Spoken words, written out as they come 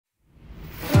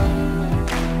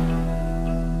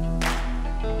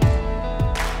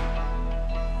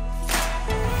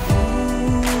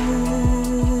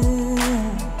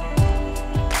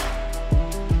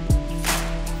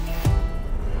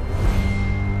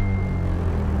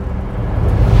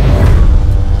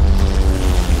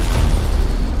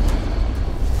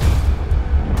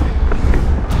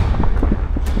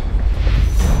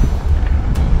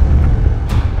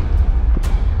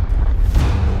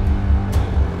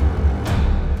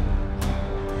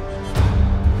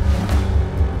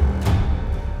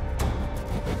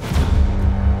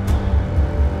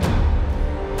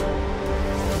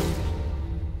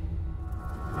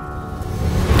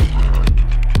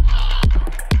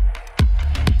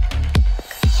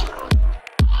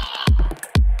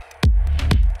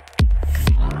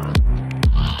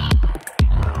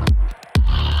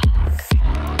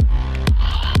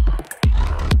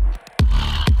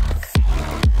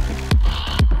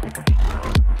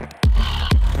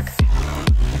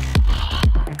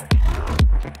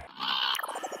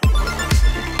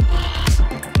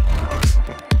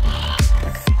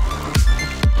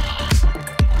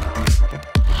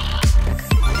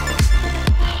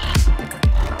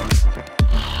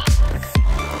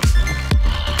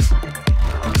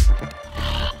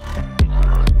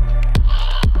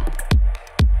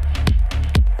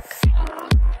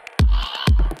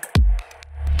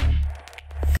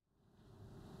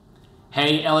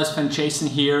Hey, LS fan Jason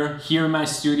here in my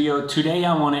studio. Today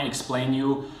I want to explain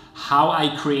you how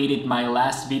I created my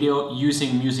last video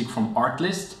using music from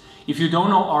ARTLIST. If you don't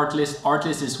know ARTLIST,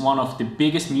 ARTLIST is one of the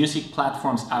biggest music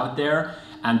platforms out there,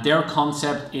 and their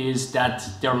concept is that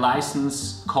their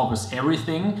license covers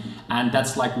everything, and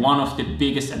that's like one of the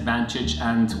biggest advantage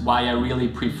and why I really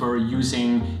prefer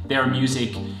using their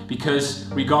music, because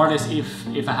regardless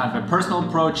if I have a personal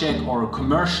project or a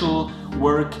commercial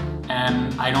work,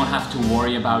 I don't have to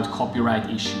worry about copyright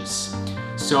issues.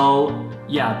 So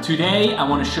yeah, today I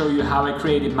want to show you how I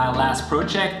created my last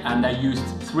project, and I used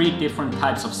 3 different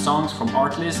types of songs from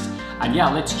ARTLIST. And yeah,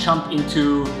 let's jump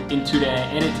into the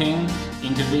editing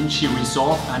in DaVinci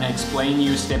Resolve and explain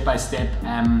you step by step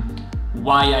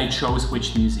why I chose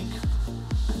which music.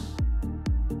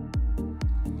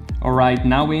 Alright,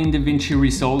 now we're in DaVinci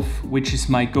Resolve, which is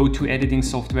my go-to editing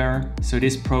software. So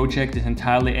this project is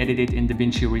entirely edited in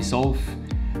DaVinci Resolve.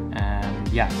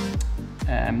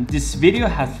 This video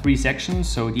has 3 sections,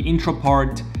 so the intro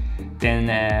part,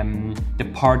 then the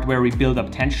part where we build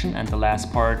up tension, and the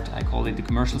last part, I call it the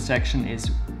commercial section, is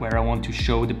where I want to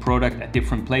show the product at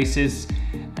different places.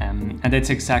 And that's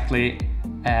exactly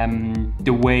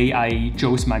the way I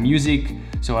chose my music.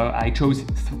 So I chose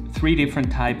 3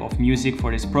 different types of music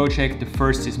for this project. The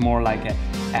first is more like a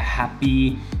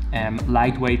happy,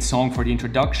 lightweight song for the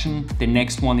introduction. The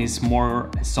next one is more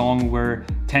a song where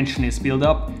tension is built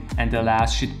up, and the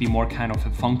last should be more kind of a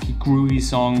funky, groovy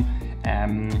song.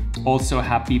 Also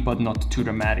happy but not too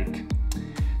dramatic.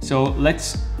 So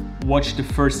let's watch the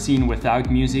first scene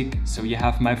without music. So you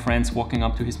have my friends walking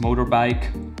up to his motorbike.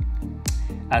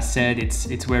 As said,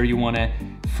 it's where you want to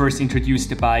first introduce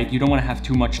the bike. You don't want to have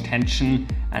too much tension,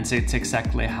 and so it's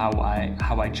exactly how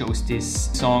I chose this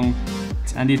song.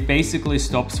 And it basically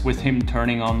stops with him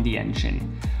turning on the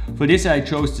engine. For this I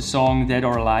chose the song Dead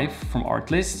or Alive from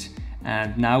ARTLIST.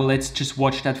 And now let's just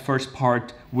watch that first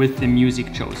part with the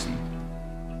music chosen.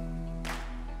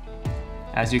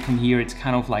 As you can hear, it's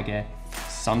kind of like a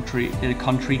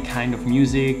country kind of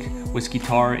music with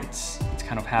guitar. It's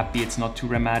kind of happy, it's not too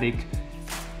dramatic,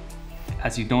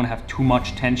 as you don't have too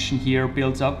much tension here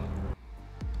built up.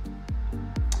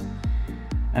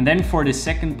 And then for the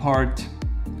second part,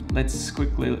 let's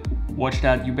quickly watch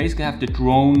that. You basically have the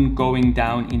drone going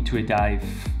down into a dive.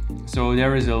 So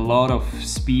there is a lot of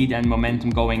speed and momentum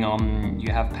going on.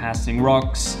 You have passing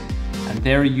rocks, and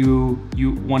there you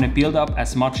want to build up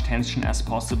as much tension as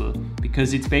possible,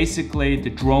 because it's basically the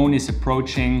drone is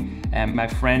approaching and my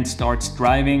friend starts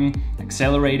driving,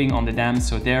 accelerating on the dam.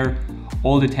 So there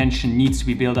all the tension needs to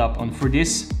be built up. And for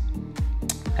this,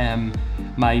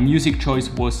 my music choice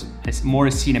was more a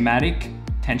cinematic,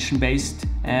 tension-based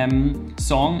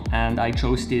song, and I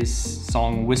chose this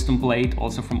song Wisdom Blade,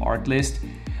 also from ARTLIST.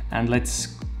 And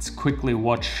let's quickly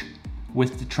watch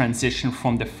with the transition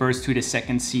from the first to the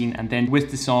second scene, and then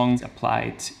with the song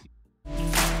applied.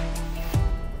 You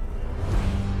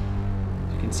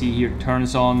can see here it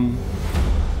turns on,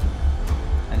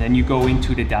 and then you go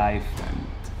into the dive, and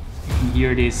you can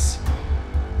hear this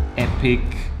epic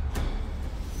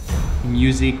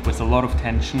music with a lot of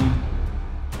tension.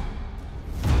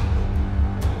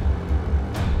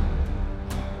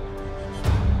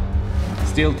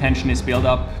 Still tension is built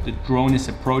up, the drone is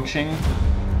approaching.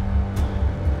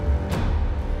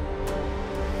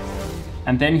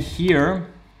 And then here,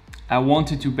 I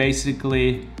wanted to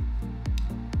basically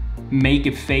make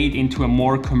a fade into a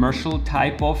more commercial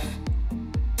type of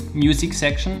music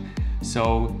section.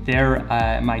 So there,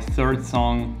 my third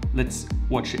song, let's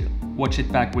watch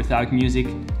it back without music.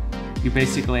 You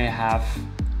basically have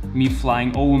me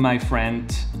flying over my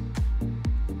friend.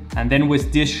 And then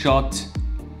with this shot,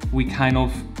 we kind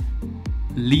of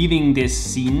leaving this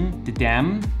scene, the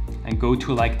dam, and go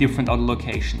to like different other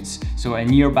locations. So a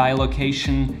nearby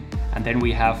location, and then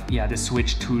we have the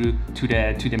switch to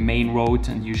the main road,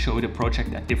 and you show the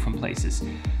project at different places.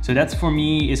 So that's, for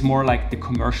me, is more like the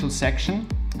commercial section,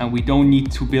 and we don't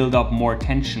need to build up more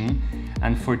tension.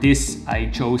 And for this I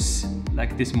chose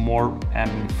like this more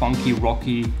funky,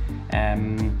 rocky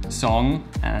song,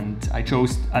 and I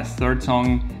chose a third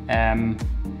song,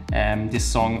 this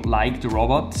song Like the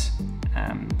Robot.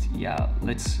 And yeah,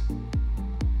 let's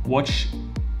watch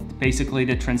basically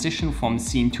the transition from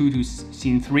scene 2 to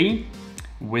scene 3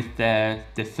 with the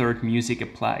third music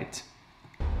applied.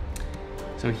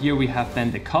 So here we have then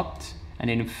the cut, and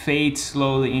then fade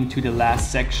slowly into the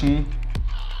last section,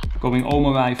 going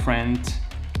over my friend.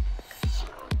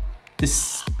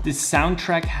 This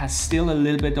soundtrack has still a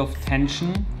little bit of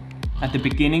tension at the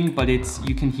beginning, but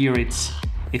you can hear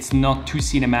it's not too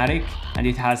cinematic, and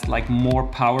it has like more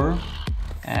power.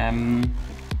 And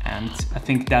And I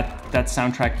think that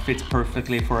soundtrack fits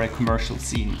perfectly for a commercial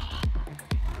scene.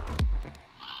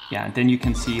 Yeah, and then you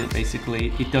can see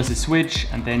basically it does a switch,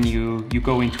 and then you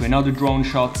go into another drone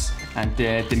shots, and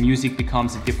the music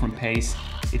becomes a different pace.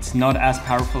 It's not as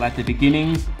powerful at the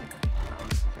beginning.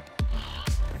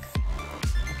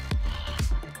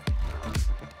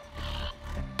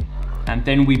 And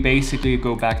then we basically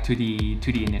go back to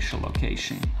the initial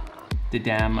location, the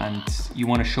dam, and you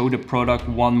want to show the product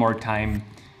one more time.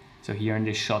 So here in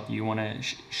this shot, you want to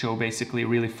show basically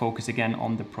really focus again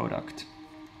on the product.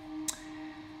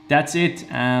 That's it.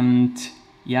 And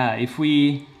yeah, if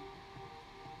we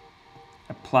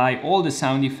apply all the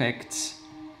sound effects,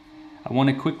 I want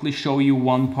to quickly show you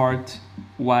one part,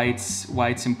 why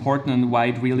it's important and why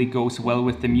it really goes well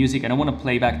with the music. I don't want to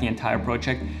play back the entire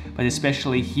project, but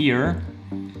especially here,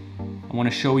 I want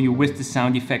to show you with the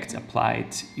sound effects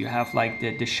applied. You have like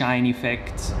the shine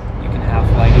effect, you can have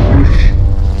like a whoosh,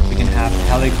 you can have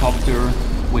helicopter,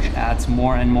 which adds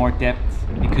more and more depth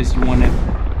because you want to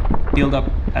build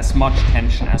up as much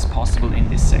tension as possible in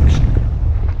this section.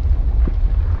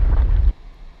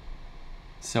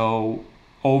 So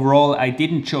overall, I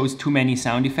didn't choose too many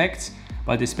sound effects,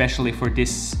 but especially for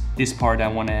this part, I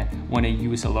wanna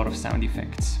use a lot of sound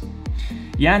effects.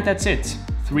 Yeah, and that's it.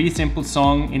 3 simple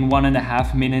songs in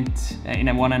 1.5 minutes, in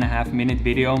a 1.5 minute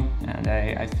video, and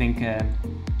I think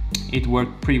it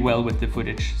worked pretty well with the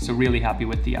footage. So really happy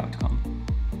with the outcome.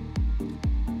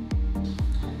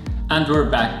 And we're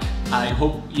back. I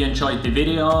hope you enjoyed the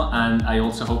video, and I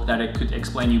also hope that I could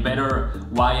explain you better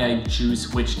why I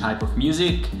choose which type of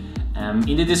music.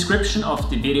 In the description of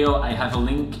the video, I have a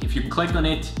link. If you click on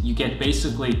it, you get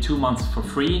basically 2 months for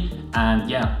free. And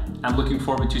yeah, I'm looking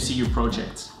forward to see your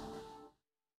projects.